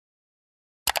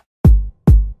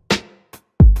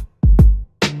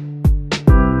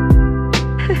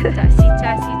Tassie,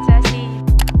 Tassie, Tassie.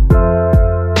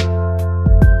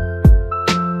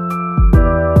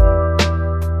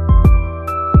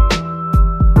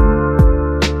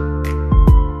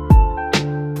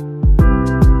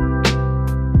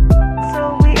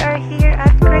 So we are here at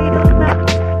Cradle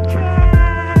Mountain.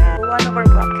 Yeah. One of our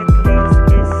bucket lists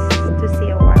is to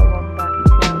see a wild wombat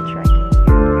while trekking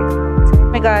here at Cradle Mountain. Oh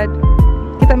my god,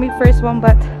 kita may first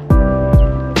wombat.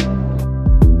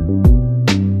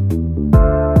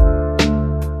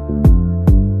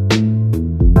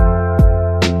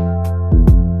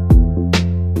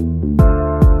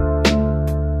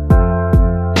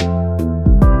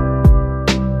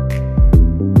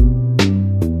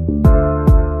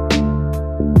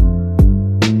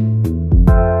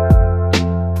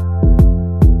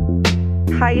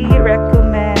 Highly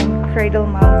recommend Cradle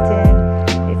Mountain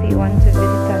if you want to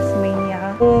visit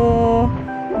Tasmania. So,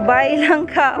 buy lang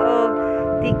ka og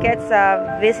tickets sa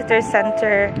visitor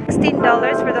center. $16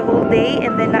 for the whole day,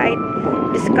 and then night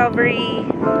discovery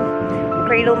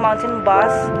Cradle Mountain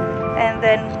bus, and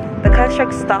then the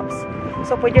construct stops.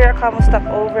 So pwede ra ka mo stop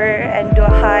over and do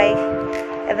a hike,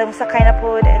 and then sakay na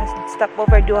pod and stop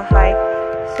over, do a hike.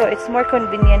 So it's more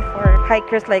convenient for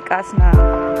hikers like us na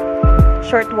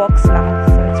short walks lang.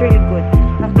 So it's really good.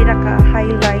 Ang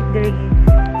pinaka-highlight diri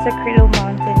sa Cradle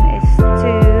Mountain is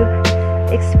to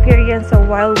experience a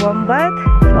wild wombat.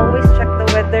 Always check the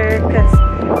weather because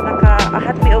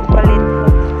naka-ahat mi og palit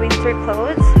of winter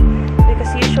clothes,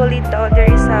 because usually there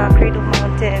is a Cradle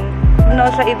Mountain.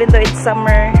 No siya, even though it's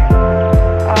summer,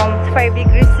 5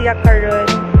 degrees siya karon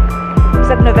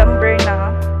sa November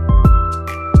na.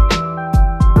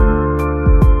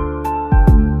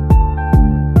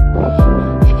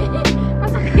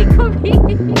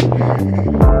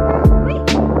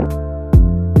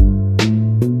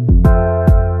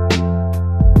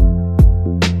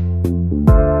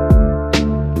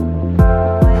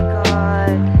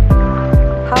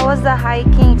 The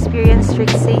hiking experience,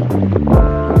 Trixie?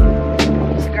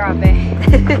 It's grabe.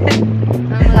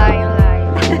 I'm lying.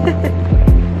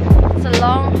 It's a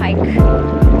long hike.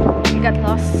 We got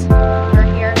lost. We're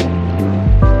here.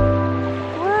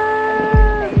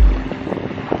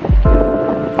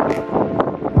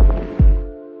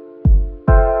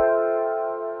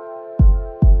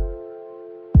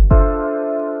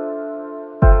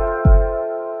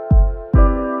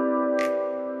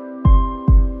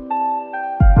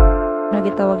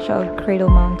 Gitawag siya og Cradle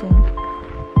Mountain.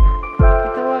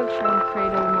 Gitawag siya og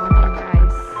Cradle Mountain,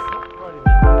 guys.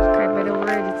 Described by the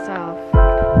word itself.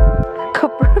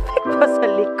 Ka-perfect pa sa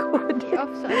likod.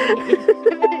 I-off sa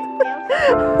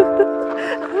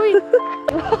Uy!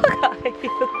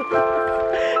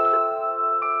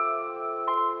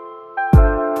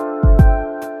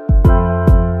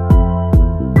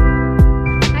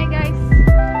 Hi guys!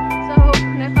 So,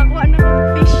 nakakuha na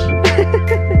ng fish.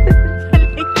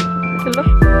 Hello?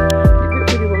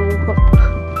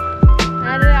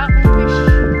 Nadala akong fish.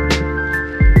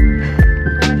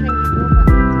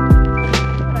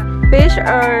 Fish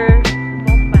or